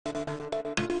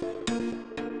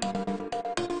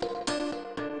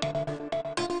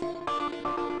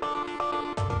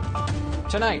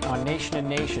Tonight on Nation and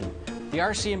Nation, the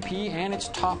RCMP and its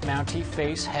top Mountie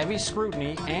face heavy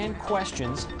scrutiny and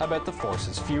questions about the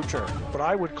force's future. But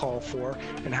I would call for,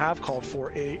 and have called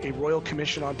for, a Royal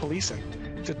Commission on Policing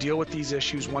to deal with these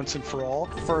issues once and for all.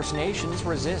 First Nations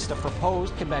resist a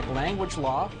proposed Quebec language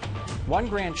law. One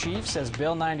Grand Chief says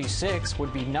Bill 96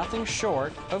 would be nothing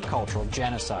short of cultural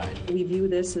genocide. We view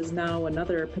this as now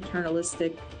another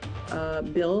paternalistic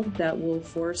bill that will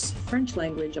force French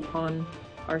language upon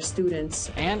our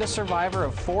students. And a survivor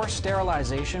of forced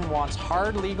sterilization wants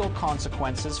hard legal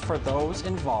consequences for those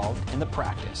involved in the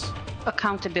practice.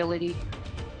 Accountability.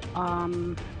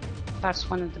 That's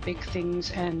one of the big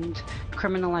things, and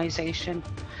criminalization,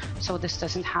 so this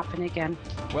doesn't happen again.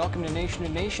 Welcome to Nation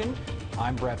and Nation.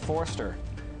 I'm Brett Forster.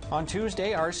 On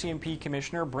Tuesday, RCMP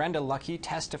Commissioner Brenda Lucki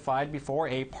testified before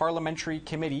a parliamentary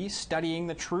committee studying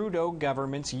the Trudeau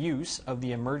government's use of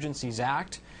the Emergencies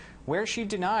Act, where she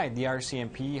denied the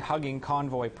RCMP hugging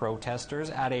convoy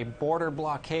protesters at a border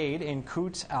blockade in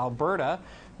Coutts, Alberta,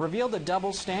 revealed a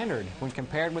double standard when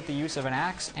compared with the use of an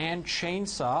axe and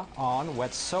chainsaw on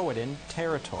Wet'suwet'en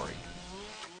territory.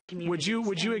 Would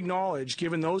you acknowledge,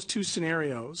 given those two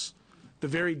scenarios, the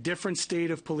very different state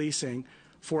of policing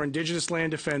for Indigenous land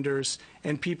defenders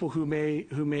and people who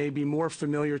may be more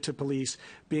familiar to police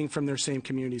being from their same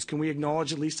communities? Can we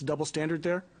acknowledge at least a double standard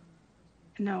there?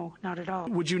 No, not at all.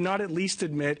 Would you not at least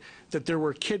admit that there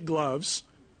were kid gloves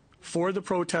for the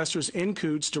protesters in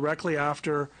Coutts directly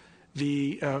after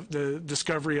the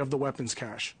discovery of the weapons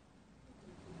cache?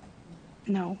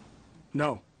 No.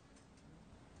 No.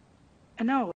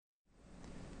 No.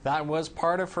 That was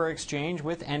part of her exchange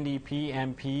with NDP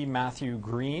MP Matthew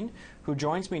Green, who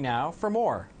joins me now for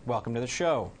more. Welcome to the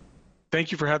show.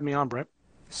 Thank you for having me on, Brett.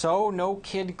 So, no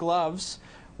kid gloves.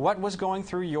 What was going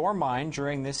through your mind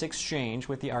during this exchange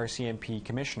with the RCMP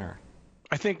Commissioner?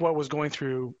 I think what was going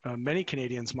through many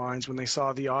Canadians' minds when they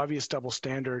saw the obvious double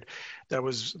standard that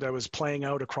was playing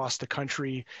out across the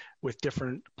country with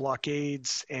different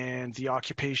blockades and the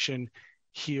occupation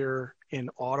here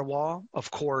in Ottawa. Of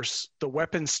course, the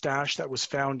weapons stash that was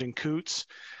found in Coutts,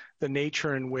 the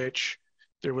nature in which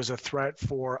there was a threat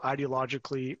for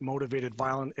ideologically motivated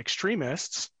violent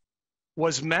extremists,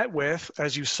 was met with,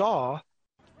 as you saw,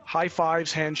 high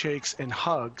fives, handshakes, and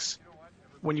hugs.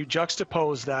 When you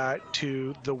juxtapose that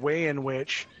to the way in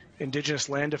which Indigenous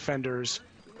land defenders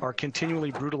are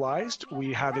continually brutalized,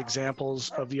 we have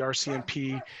examples of the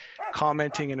RCMP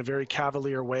commenting in a very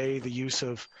cavalier way the use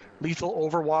of lethal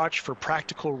overwatch for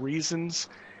practical reasons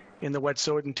in the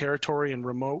Wet'suwet'en territory and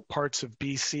remote parts of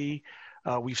BC.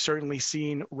 We've certainly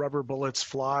seen rubber bullets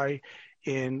fly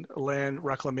in land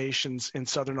reclamations in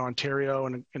southern Ontario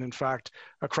and in fact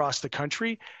across the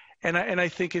country. And I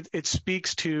think it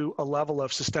speaks to a level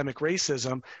of systemic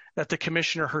racism that the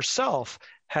commissioner herself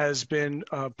has been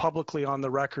publicly on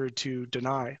the record to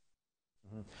deny.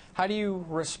 How do you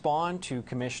respond to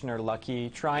Commissioner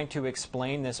Lucki trying to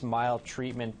explain this mild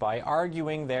treatment by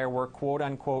arguing there were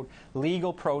quote-unquote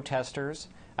legal protesters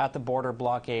at the border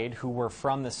blockade who were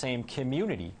from the same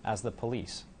community as the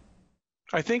police?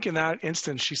 I think in that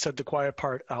instance, she said the quiet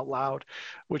part out loud,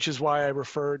 which is why I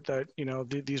referred that,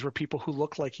 these were people who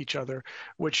look like each other,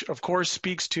 which of course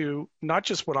speaks to not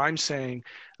just what I'm saying.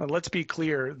 Let's be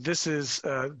clear. This has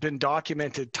been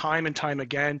documented time and time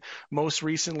again, most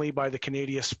recently by the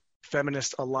Canadian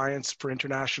Feminist Alliance for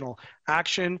International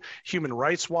Action. Human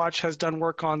Rights Watch has done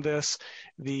work on this.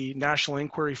 The National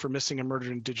Inquiry for Missing and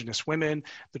Murdered Indigenous Women,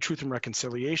 the Truth and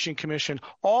Reconciliation Commission,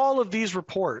 all of these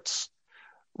reports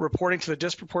reporting to the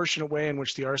disproportionate way in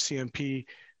which the RCMP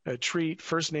treat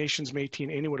First Nations, Métis,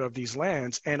 and Inuit of these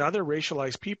lands and other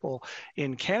racialized people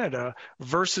in Canada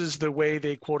versus the way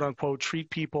they quote-unquote treat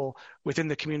people within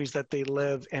the communities that they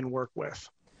live and work with.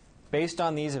 Based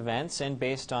on these events and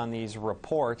based on these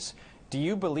reports, do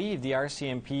you believe the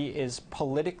RCMP is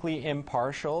politically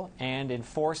impartial and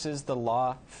enforces the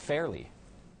law fairly?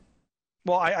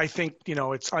 Well, I think,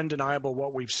 it's undeniable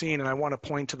what we've seen, and I want to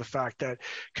point to the fact that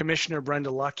Commissioner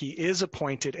Brenda Lucki is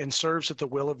appointed and serves at the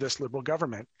will of this Liberal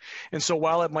government. And so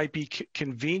while it might be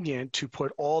convenient to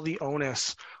put all the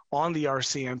onus on the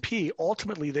RCMP,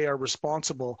 ultimately they are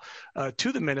responsible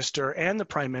to the minister and the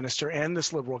Prime Minister and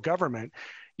this Liberal government.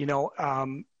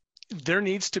 There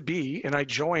needs to be, and I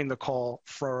join the call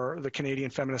for the Canadian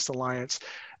Feminist Alliance,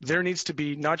 there needs to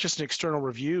be not just an external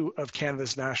review of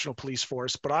Canada's national police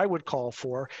force, but I would call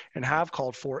for and have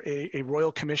called for a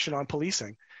Royal Commission on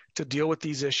Policing to deal with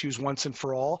these issues once and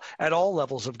for all at all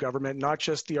levels of government, not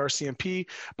just the RCMP,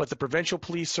 but the provincial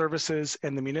police services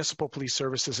and the municipal police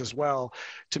services as well,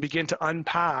 to begin to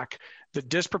unpack the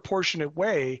disproportionate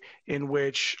way in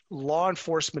which law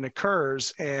enforcement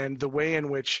occurs and the way in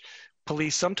which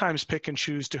police sometimes pick and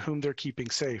choose to whom they're keeping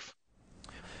safe.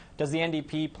 Does the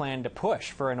NDP plan to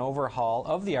push for an overhaul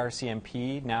of the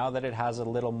RCMP now that it has a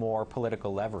little more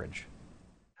political leverage?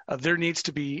 There needs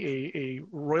to be a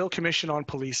Royal Commission on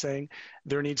Policing.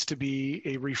 There needs to be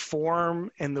a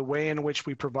reform in the way in which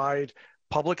we provide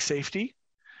public safety.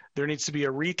 There needs to be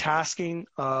a retasking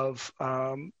of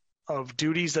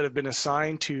duties that have been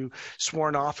assigned to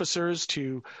sworn officers,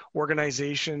 to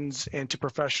organizations, and to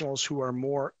professionals who are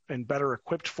more and better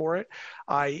equipped for it,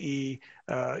 i.e.,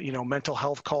 mental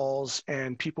health calls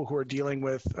and people who are dealing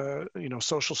with,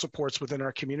 social supports within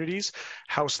our communities,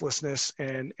 houselessness,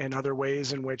 and other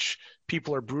ways in which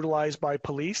people are brutalized by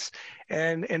police.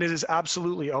 And it has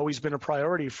absolutely always been a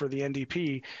priority for the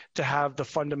NDP to have the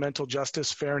fundamental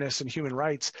justice, fairness, and human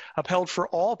rights upheld for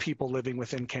all people living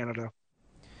within Canada.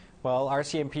 Well,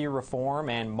 RCMP reform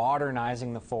and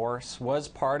modernizing the force was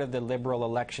part of the Liberal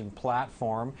election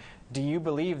platform. Do you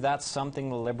believe that's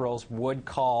something the Liberals would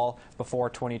call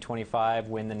before 2025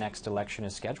 when the next election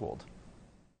is scheduled?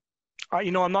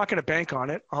 I'm not going to bank on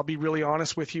it. I'll be really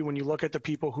honest with you. When you look at the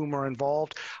people whom are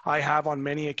involved, I have on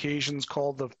many occasions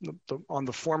called on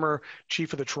the former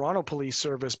chief of the Toronto Police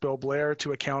Service, Bill Blair,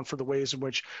 to account for the ways in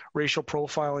which racial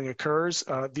profiling occurs.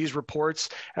 These reports,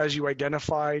 as you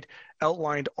identified,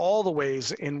 outlined all the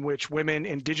ways in which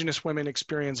Indigenous women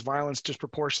experience violence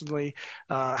disproportionately,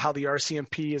 how the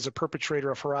RCMP is a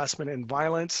perpetrator of harassment and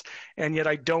violence. And yet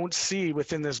I don't see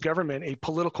within this government a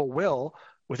political will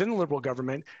within the Liberal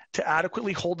government to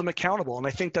adequately hold them accountable. And I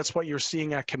think that's what you're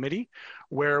seeing at committee,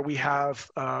 where we have,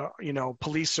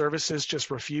 police services just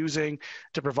refusing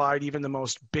to provide even the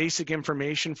most basic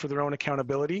information for their own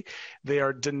accountability. They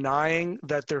are denying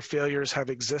that their failures have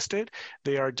existed.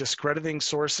 They are discrediting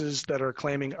sources that are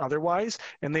claiming otherwise,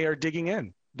 and they are digging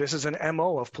in. This is an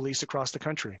MO of police across the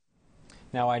country.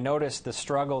 Now, I noticed the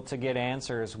struggle to get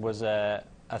answers was a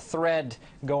thread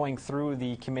going through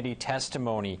the committee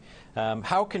testimony.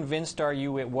 How convinced are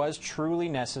you it was truly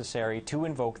necessary to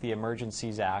invoke the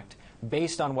Emergencies Act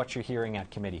based on what you're hearing at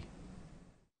committee?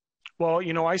 Well,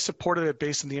 I supported it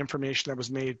based on the information that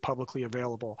was made publicly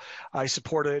available. I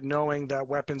supported it knowing that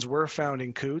weapons were found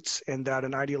in Coutts and that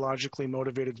an ideologically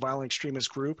motivated violent extremist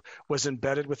group was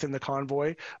embedded within the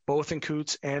convoy, both in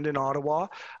Coutts and in Ottawa.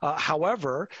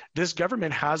 However, this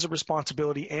government has a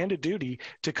responsibility and a duty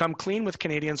to come clean with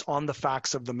Canadians on the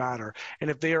facts of the matter.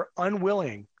 And if they are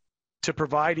unwilling to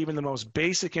provide even the most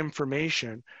basic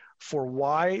information for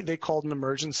why they called an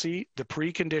emergency, the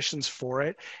preconditions for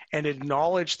it, and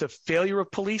acknowledge the failure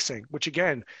of policing, which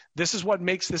again, this is what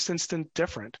makes this incident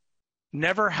different.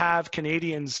 Never have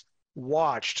Canadians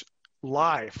watched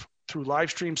live through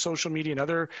live stream social media and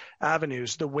other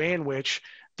avenues the way in which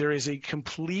there is a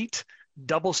complete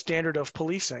double standard of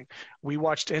policing. We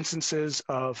watched instances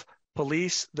of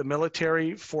police, the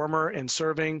military, former and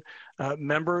serving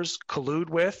members collude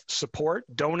with, support,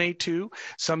 donate to,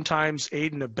 sometimes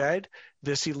aid and abet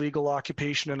this illegal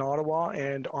occupation in Ottawa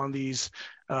and on these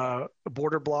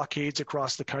border blockades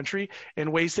across the country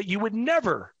in ways that you would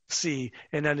never see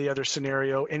in any other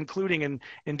scenario, including in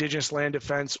Indigenous land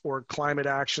defense or climate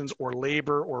actions or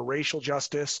labor or racial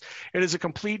justice. It is a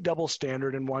complete double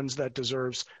standard and one that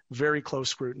deserves very close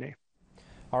scrutiny.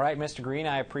 All right, Mr. Green,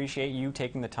 I appreciate you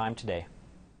taking the time today.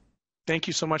 Thank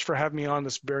you so much for having me on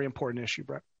this very important issue,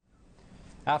 Brett.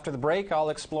 After the break,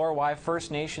 I'll explore why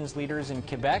First Nations leaders in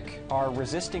Quebec are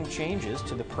resisting changes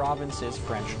to the province's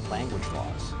French language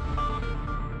laws.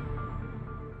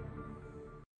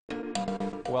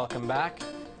 Welcome back.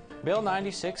 Bill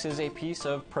 96 is a piece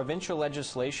of provincial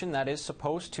legislation that is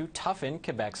supposed to toughen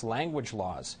Quebec's language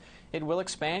laws. It will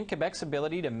expand Quebec's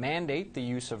ability to mandate the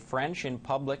use of French in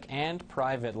public and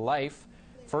private life.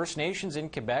 First Nations in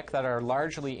Quebec that are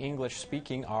largely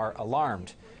English-speaking are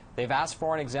alarmed. They've asked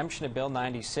for an exemption of Bill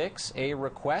 96, a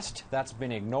request that's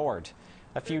been ignored.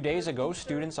 A few days ago,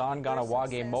 students on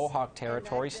Ganawage Mohawk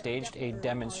territory staged a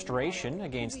demonstration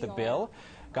against the bill.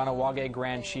 Ganawage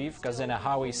Grand Chief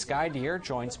Gazinahawi Skydeer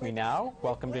joins me now.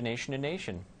 Welcome to Nation to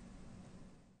Nation.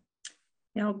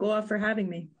 Yeah, I'll go off for having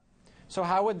me. So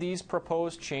how would these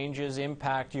proposed changes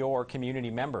impact your community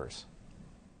members?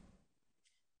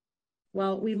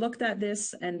 Well, we looked at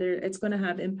this and it's going to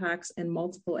have impacts in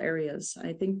multiple areas.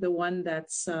 I think the one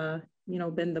that's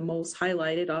been the most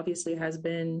highlighted obviously has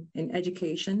been in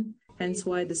education, hence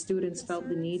why the students felt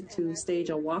the need to stage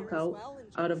a walkout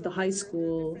out of the high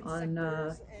school on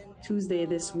Tuesday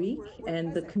this week,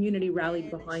 and the community rallied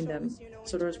behind them.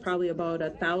 So there was probably about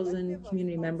 1,000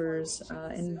 community members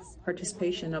in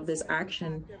participation of this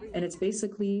action. And it's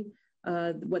basically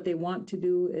what they want to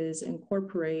do is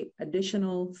incorporate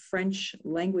additional French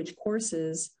language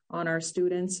courses on our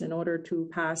students in order to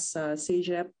pass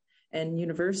CEGEP and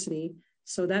university.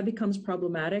 So that becomes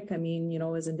problematic. I mean,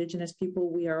 as Indigenous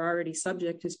people, we are already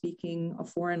subject to speaking a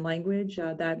foreign language,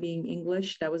 that being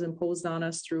English, that was imposed on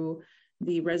us through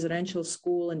the residential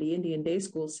school and the Indian day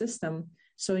school system.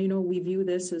 So, we view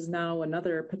this as now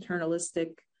another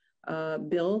paternalistic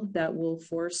bill that will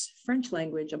force French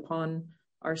language upon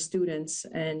our students.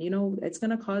 And, it's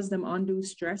going to cause them undue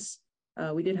stress.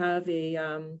 We did have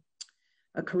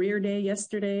a career day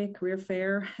yesterday, career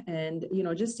fair, and,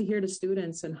 just to hear the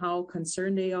students and how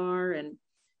concerned they are. And,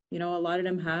 a lot of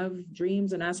them have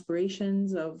dreams and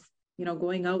aspirations of,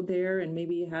 going out there and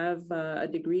maybe have a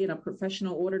degree in a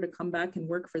professional order to come back and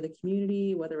work for the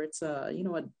community, whether it's a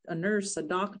nurse, a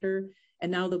doctor,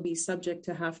 and now they'll be subject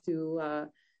to have to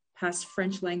pass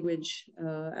French language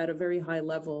at a very high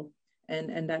level.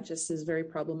 And that just is very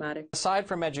problematic. Aside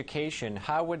from education,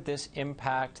 how would this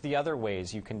impact the other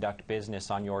ways you conduct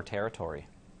business on your territory?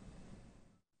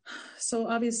 So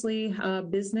obviously,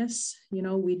 business,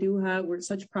 we're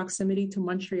such proximity to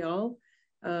Montreal.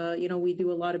 We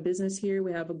do a lot of business here.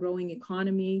 We have a growing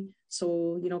economy.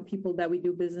 So, people that we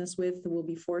do business with will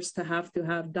be forced to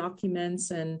have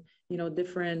documents and,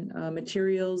 different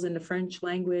materials in the French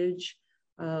language.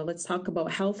 Let's talk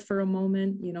about health for a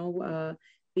moment,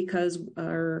 because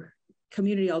our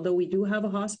community, although we do have a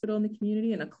hospital in the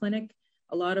community and a clinic,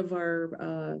 a lot of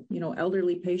our,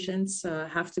 elderly patients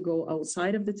have to go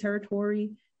outside of the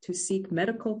territory to seek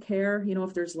medical care.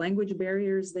 If there's language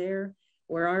barriers there.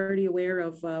 We're already aware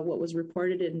of what was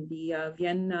reported in the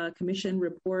Vienne Commission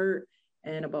report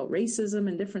and about racism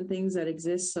and different things that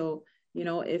exist. So,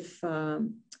 if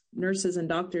nurses and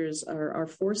doctors are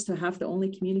forced to have to only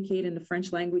communicate in the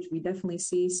French language, we definitely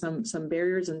see some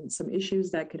barriers and some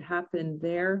issues that could happen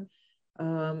there.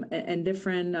 And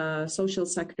different social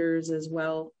sectors as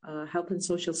well, Health and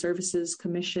Social Services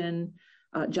Commission,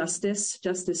 justice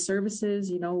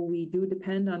services. We do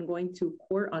depend on going to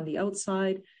court on the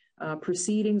outside.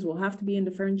 Proceedings will have to be in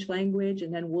the French language,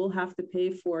 and then we'll have to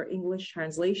pay for English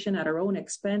translation at our own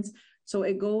expense. So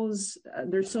it goes,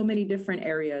 there's so many different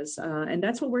areas. And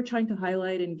that's what we're trying to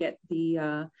highlight and get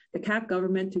the CAQ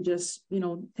government to just,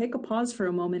 take a pause for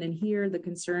a moment and hear the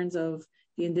concerns of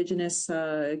the Indigenous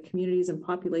communities and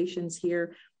populations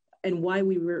here, and why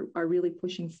we are really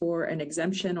pushing for an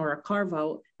exemption or a carve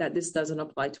out that this doesn't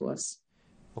apply to us.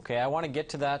 Okay, I want to get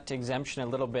to that exemption a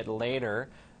little bit later.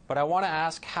 But I want to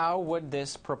ask, how would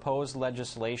this proposed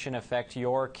legislation affect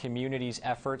your community's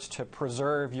efforts to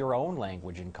preserve your own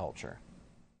language and culture?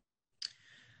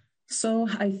 So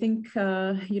I think,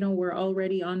 we're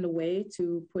already on the way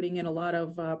to putting in a lot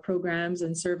of programs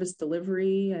and service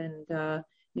delivery and,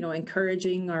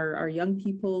 encouraging our young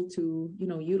people to,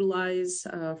 utilize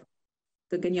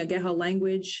the Ganyageha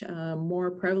language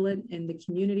more prevalent in the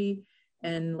community.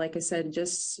 And like I said,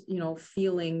 just,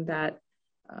 feeling that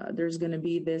there's going to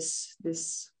be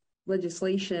this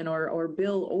legislation or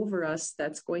bill over us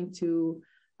that's going to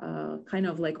kind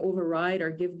of like override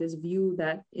or give this view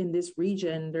that in this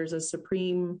region there's a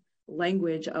supreme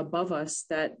language above us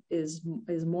that is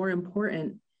more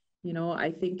important.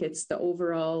 I think it's the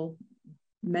overall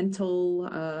mental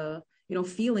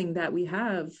feeling that we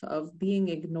have of being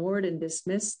ignored and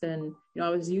dismissed. And I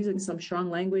was using some strong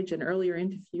language in earlier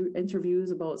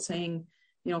interviews about saying,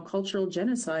 cultural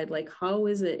genocide. Like, how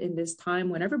is it in this time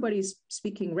when everybody's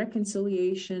speaking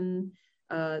reconciliation,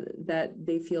 that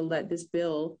they feel that this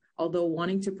bill, although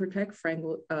wanting to protect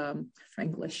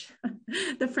Franglish,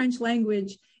 the French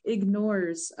language,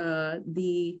 ignores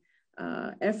the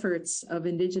efforts of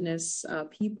Indigenous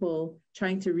people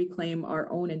trying to reclaim our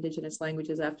own Indigenous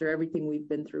languages after everything we've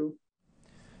been through.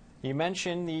 You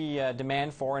mentioned the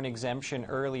demand for an exemption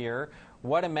earlier.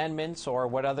 What amendments or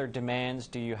what other demands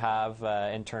do you have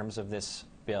in terms of this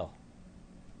bill?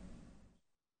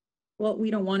 Well,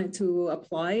 we don't want it to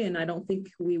apply, and I don't think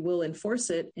we will enforce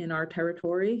it in our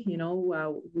territory.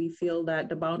 We feel that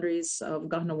the boundaries of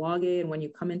Kahnawake, and when you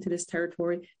come into this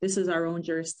territory, this is our own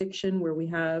jurisdiction where we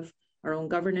have our own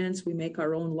governance. We make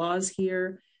our own laws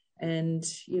here. And,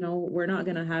 we're not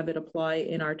going to have it apply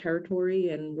in our territory,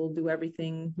 and we'll do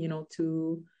everything,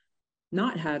 to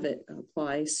not have it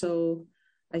apply. So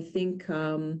I think,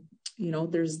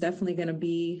 there's definitely going to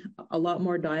be a lot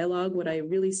more dialogue. What I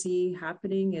really see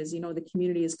happening is, the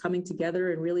community is coming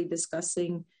together and really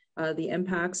discussing the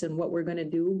impacts and what we're going to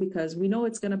do, because we know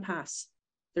it's going to pass.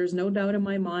 there's no doubt in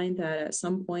my mind that at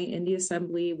some point in the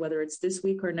Assembly, whether it's this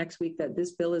week or next week, that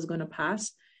this bill is going to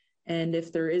pass. And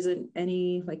if there isn't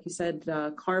any, like you said,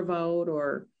 carve out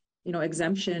or,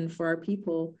 exemption for our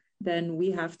people, then we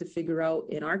have to figure out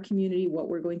in our community what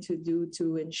we're going to do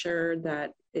to ensure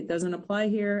that it doesn't apply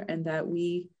here and that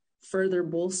we further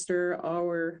bolster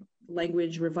our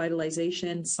language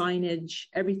revitalization, signage,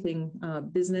 everything,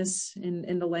 business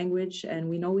in the language. And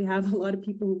we know we have a lot of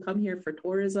people who come here for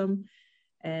tourism,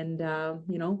 and,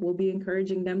 we'll be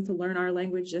encouraging them to learn our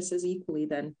language just as equally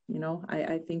then.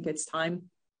 I think it's time.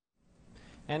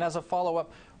 And as a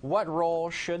follow-up, what role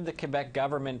should the Quebec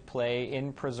government play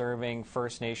in preserving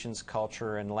First Nations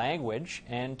culture and language,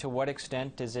 and to what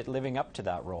extent is it living up to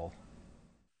that role?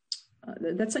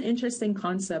 That's an interesting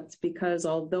concept, because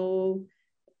although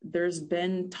there's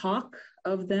been talk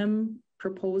of them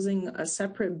proposing a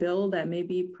separate bill that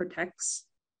maybe protects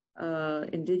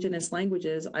Indigenous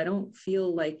languages, I don't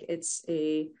feel like it's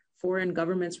a foreign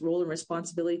government's role and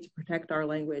responsibility to protect our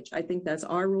language. I think that's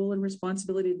our role and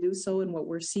responsibility to do so. And what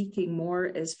we're seeking more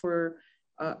is for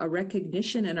a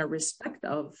recognition and a respect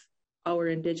of our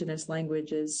Indigenous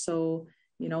languages. So,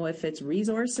 if it's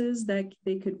resources that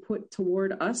they could put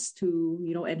toward us to,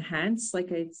 enhance,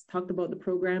 like I talked about the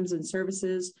programs and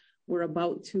services, we're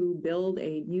about to build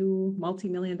a new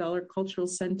multi-million-dollar cultural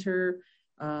center,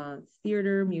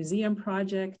 theater, museum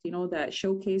project, that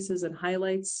showcases and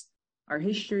highlights our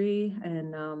history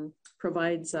and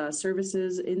provides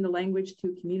services in the language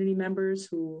to community members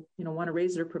who, want to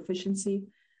raise their proficiency,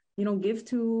 give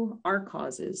to our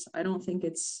causes. I don't think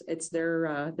it's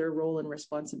their role and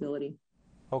responsibility.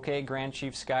 Okay, Grand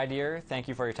Chief Skydeer, thank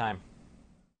you for your time.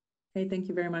 Hey, thank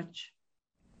you very much.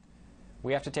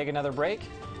 We have to take another break.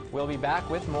 We'll be back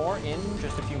with more in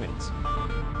just a few minutes.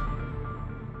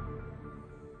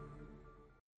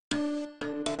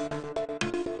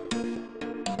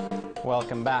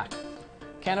 Welcome back.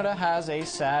 Canada has a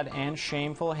sad and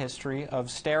shameful history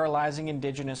of sterilizing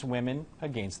Indigenous women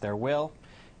against their will,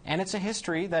 and it's a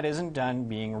history that isn't done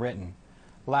being written.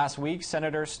 Last week,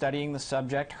 senators studying the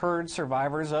subject heard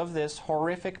survivors of this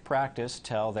horrific practice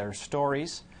tell their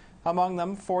stories. Among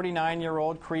them,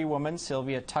 49-year-old Cree woman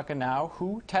Sylvia Tuckanow,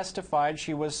 who testified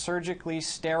she was surgically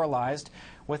sterilized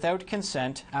without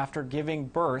consent after giving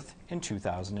birth in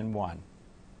 2001.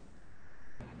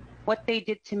 What they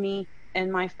did to me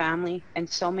and my family and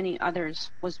so many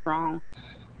others was wrong,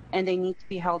 and they need to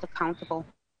be held accountable,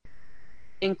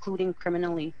 including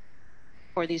criminally,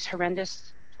 for these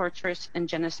horrendous, torturous, and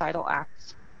genocidal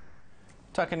acts.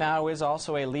 Tuckanow is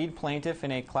also a lead plaintiff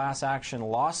in a class action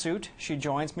lawsuit. She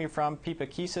joins me from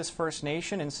Peepakeesis First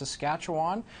Nation in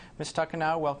Saskatchewan. Ms.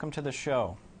 Tuckanow, welcome to the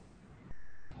show.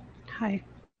 Hi.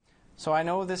 So I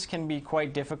know this can be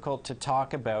quite difficult to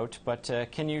talk about, but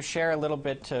can you share a little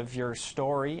bit of your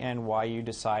story and why you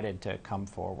decided to come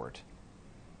forward?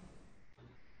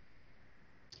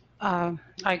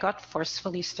 I got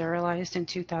forcefully sterilized in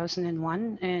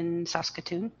 2001 in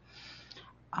Saskatoon.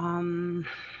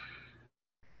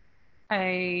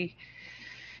 I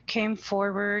came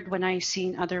forward when I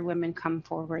seen other women come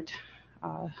forward.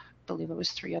 I believe it was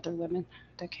 3 other women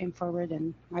that came forward,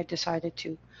 and I decided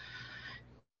to.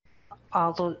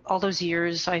 All those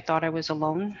years I thought I was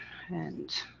alone,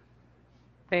 and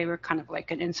they were kind of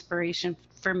like an inspiration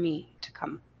for me to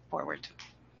come forward.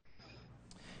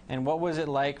 And what was it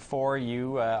like for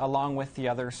you, along with the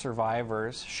other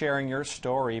survivors, sharing your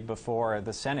story before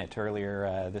the Senate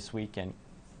earlier this weekend?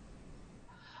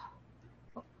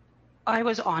 I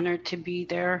was honored to be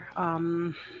there.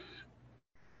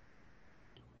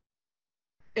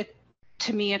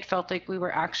 To me, it felt like we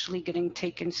were actually getting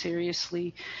taken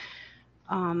seriously.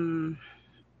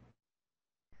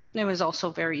 It was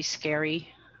also very scary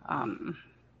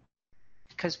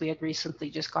because we had recently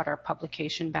just got our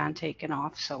publication ban taken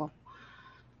off, so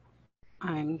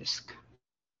I'm just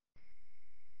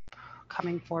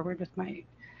coming forward with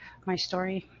my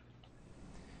story.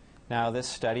 Now, this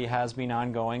study has been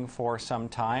ongoing for some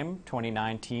time.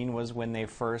 2019 was when they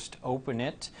first opened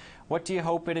it. What do you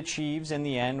hope it achieves in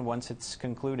the end once it's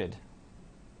concluded?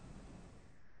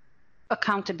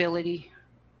 Accountability.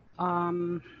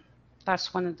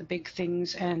 That's one of the big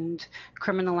things, and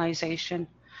criminalization,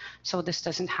 so this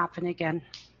doesn't happen again.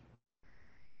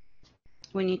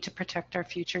 We need to protect our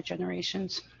future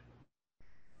generations.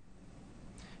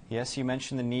 Yes, you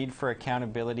mentioned the need for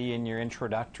accountability in your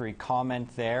introductory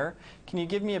comment there. Can you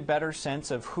give me a better sense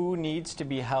of who needs to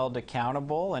be held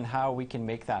accountable and how we can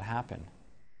make that happen?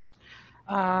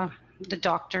 The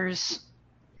doctors,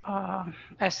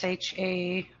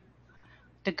 SHA,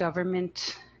 the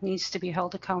government needs to be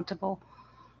held accountable.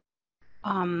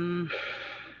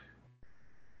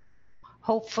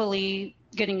 hopefully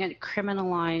getting it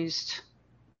criminalized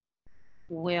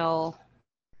will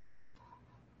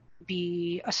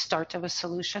be a start of a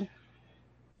solution.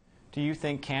 Do you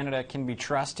think Canada can be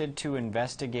trusted to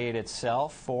investigate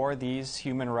itself for these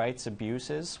human rights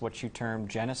abuses, what you term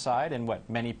genocide and what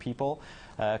many people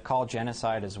call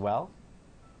genocide as well?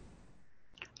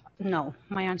 No,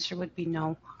 my answer would be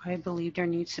no. I believe there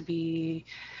needs to be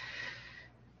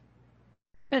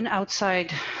an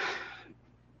outside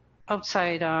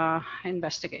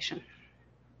investigation.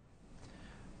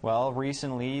 Well,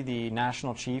 recently the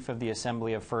National Chief of the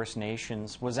Assembly of First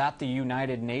Nations was at the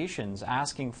United Nations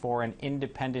asking for an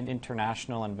independent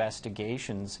international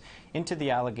investigations into the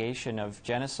allegation of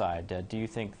genocide. Do you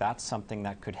think that's something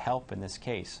that could help in this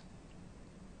case?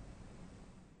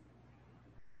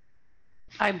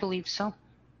 I believe so.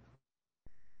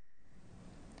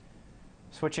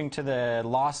 Switching to the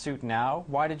lawsuit now,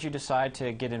 why did you decide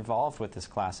to get involved with this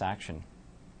class action?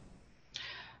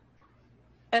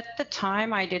 At the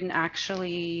time, I didn't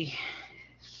actually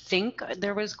think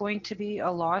there was going to be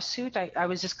a lawsuit. I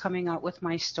was just coming out with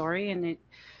my story, and it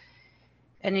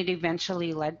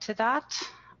eventually led to that.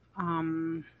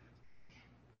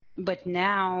 But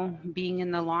now, being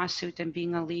in the lawsuit and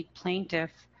being a lead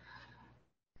plaintiff,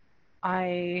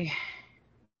 I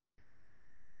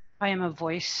am a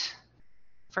voice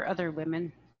for other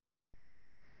women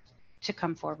to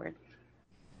come forward.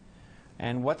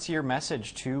 And what's your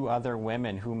message to other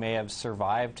women who may have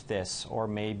survived this or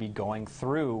may be going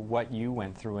through what you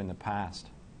went through in the past?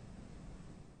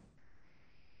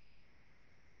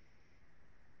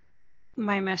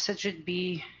 My message would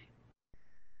be,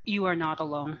 you are not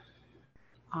alone.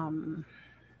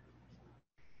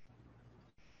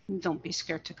 Don't be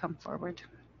scared to come forward.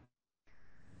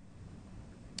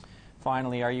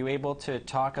 Finally, are you able to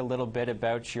talk a little bit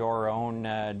about your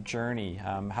own journey?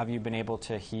 Have you been able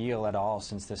to heal at all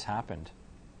since this happened?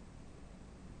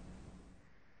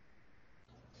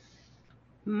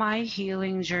 My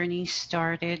healing journey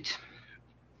started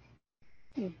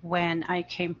when I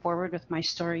came forward with my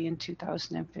story in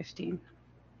 2015.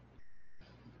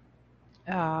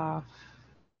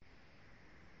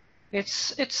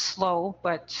 It's slow,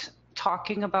 but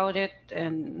talking about it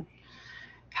and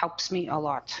helps me a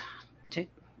lot.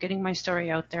 Getting my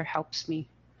story out there helps me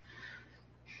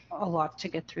a lot to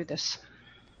get through this.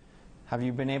 Have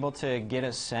you been able to get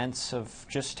a sense of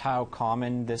just how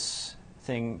common this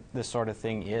sort of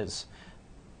thing is?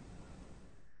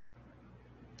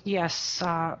 Yes.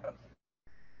 A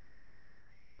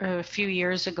few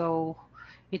years ago,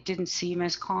 it didn't seem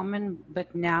as common,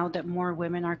 but now that more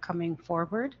women are coming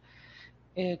forward,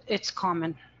 it's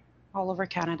common all over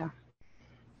Canada.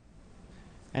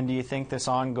 And do you think this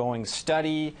ongoing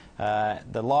study,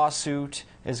 the lawsuit,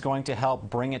 is going to help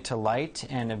bring it to light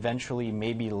and eventually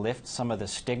maybe lift some of the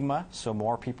stigma so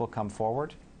more people come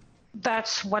forward?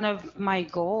 That's one of my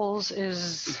goals,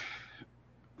 is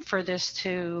for this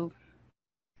to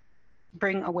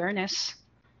bring awareness.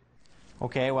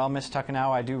 Okay, well, Ms.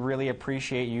 Tuckenow, I do really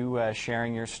appreciate you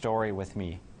sharing your story with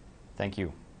me. Thank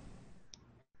you.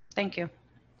 Thank you.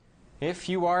 If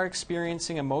you are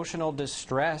experiencing emotional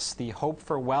distress, the Hope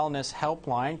for Wellness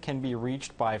helpline can be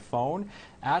reached by phone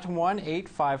at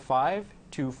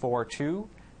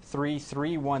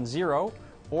 1-855-242-3310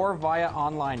 or via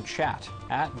online chat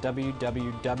at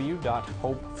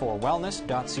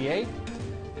www.hopeforwellness.ca.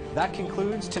 That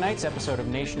concludes tonight's episode of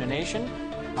Nation to Nation.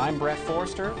 I'm Brett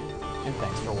Forster, and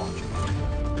thanks for watching.